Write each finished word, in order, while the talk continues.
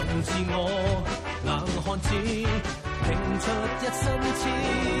自我，硬漢子拼出一身刺，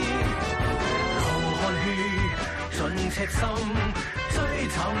流汗血盡赤心，追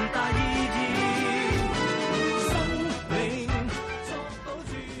尋大意義，生命作賭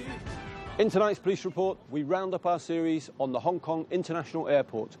注。 In tonight's police report, we round up our series on the Hong Kong International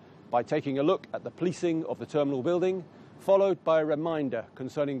Airport by taking a look at the policing of the terminal building, followed by a reminder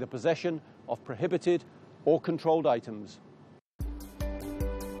concerning the possession of prohibited or controlled items.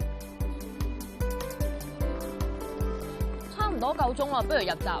 差唔多夠鐘啦，不如入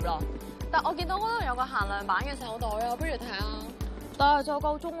閘啦。但我見到嗰度有個限量版嘅手袋啊，不如睇下。但係就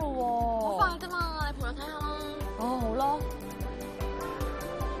夠鐘咯喎。好快啫嘛，你陪我睇下啦。哦，好啦。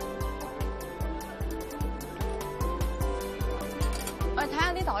我哋睇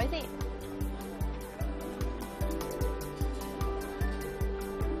下啲袋先。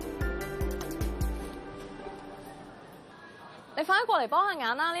你快啲過嚟幫下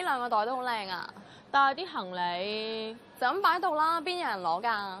眼啦！呢兩個袋都好靚啊，但係啲行李就咁擺喺度啦，邊有人攞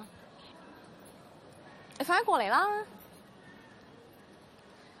㗎？你快啲過嚟啦！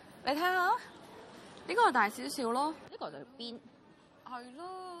你睇下，呢個係大少少咯，呢個就係邊？係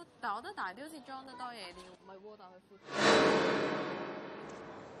咯，但係我覺得大啲好似裝得多嘢啲，唔係喎，但係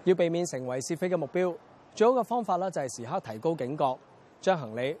要避免成為竊匪嘅目標，最好嘅方法咧就係時刻提高警覺，將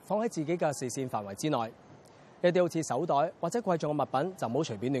行李放喺自己嘅視線範圍之內。一啲好似手袋或者貴重嘅物品就唔好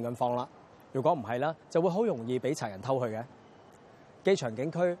隨便亂咁放啦。如果唔係咧，就會好容易俾賊人偷去嘅。機場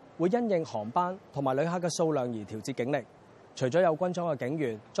警區會因應航班同埋旅客嘅數量而調節警力。除咗有軍裝嘅警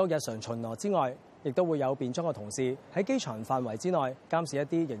員作日常巡邏之外，亦都會有便裝嘅同事喺機場範圍之內監視一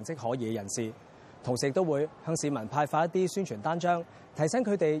啲形跡可疑嘅人士。同時亦都會向市民派發一啲宣傳單張，提醒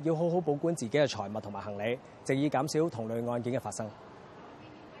佢哋要好好保管自己嘅財物同埋行李，藉以減少同類案件嘅發生。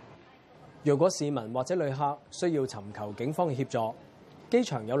若果市民或者旅客需要尋求警方嘅協助，機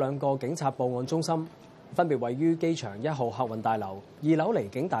場有兩個警察報案中心，分別位於機場1號客運大樓2樓離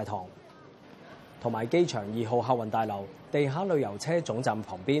境大堂，同埋機場2號客運大樓地下旅遊車總站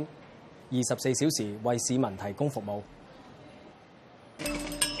旁邊，24小時為市民提供服務。你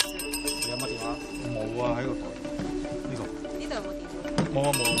有乜電話？冇啊，喺個台。呢個。呢度有冇電話？冇啊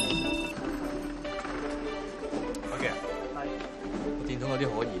冇啊冇。OK 啊。係。個電筒有啲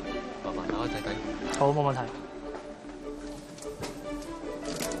可疑，麻煩打開睇睇。好，冇問題。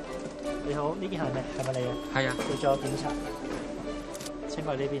你好，呢件係咪你嘅？係啊。要做檢查。請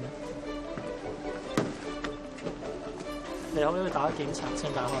過嚟呢邊啊。你可唔可以打開檢查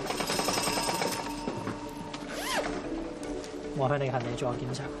先打開？我向你行李做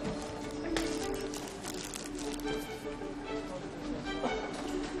檢查。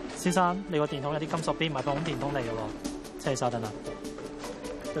先生，你個電筒有啲金屬邊，唔係普通電筒嚟嘅喎，請你稍等啊。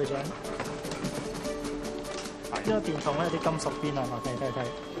隊長，呢個電筒咧有啲金屬邊啊，麻煩你睇睇。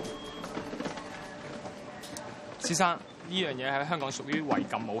先生，呢樣嘢喺香港屬於違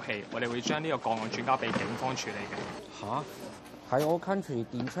禁武器，我哋會將呢個個案轉交俾警方處理嘅。吓？喺我 country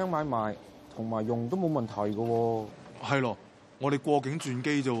電槍買賣同埋用都冇問題嘅喎。係咯，我哋過境轉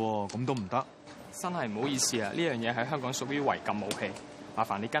機啫喎，咁都唔得。真係唔好意思啊，呢樣嘢喺香港屬於違禁武器，麻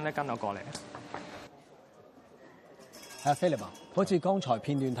煩你跟一跟我過嚟。係啊，菲力啊，好似剛才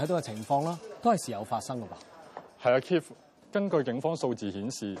片段睇到嘅情況啦，都係時有發生嘅噃。係啊 ，Keith， 根據警方數字顯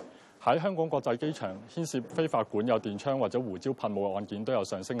示，喺香港國際機場牽涉非法管有電槍或者胡椒噴霧嘅案件都有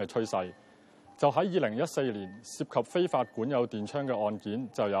上升嘅趨勢。就喺2014年涉及非法管有電槍嘅案件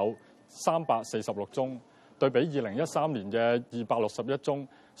就有346宗，對比2013年嘅261宗，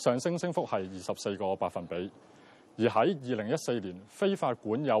上升升幅係24個百分比。而喺2014年非法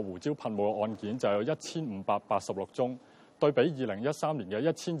管有胡椒噴霧嘅案件就有1586宗，對比2013年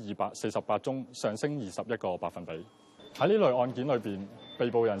嘅1248宗，上升21個百分比。喺呢類案件裏邊，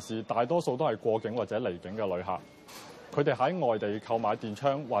被捕人士大多數都係過境或者離境嘅旅客。佢哋喺外地購買電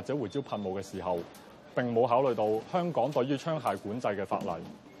槍或者胡椒噴霧嘅時候，並冇考慮到香港對於槍械管制嘅法例，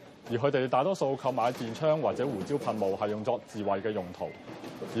而佢哋大多數購買電槍或者胡椒噴霧係用作自衛嘅用途，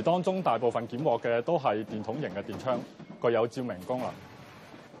而當中大部分檢獲嘅都係電筒型嘅電槍，具有照明功能。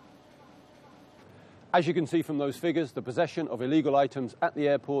As you can see from those figures, the possession of illegal items at the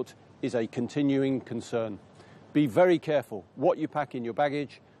airport is a continuing concern. Be very careful what you pack in your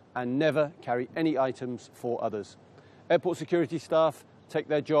baggage and never carry any items for others. Airport security staff take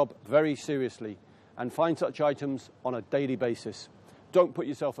their job very seriously and find such items on a daily basis. Don't put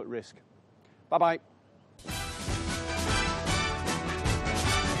yourself at risk. Bye-bye.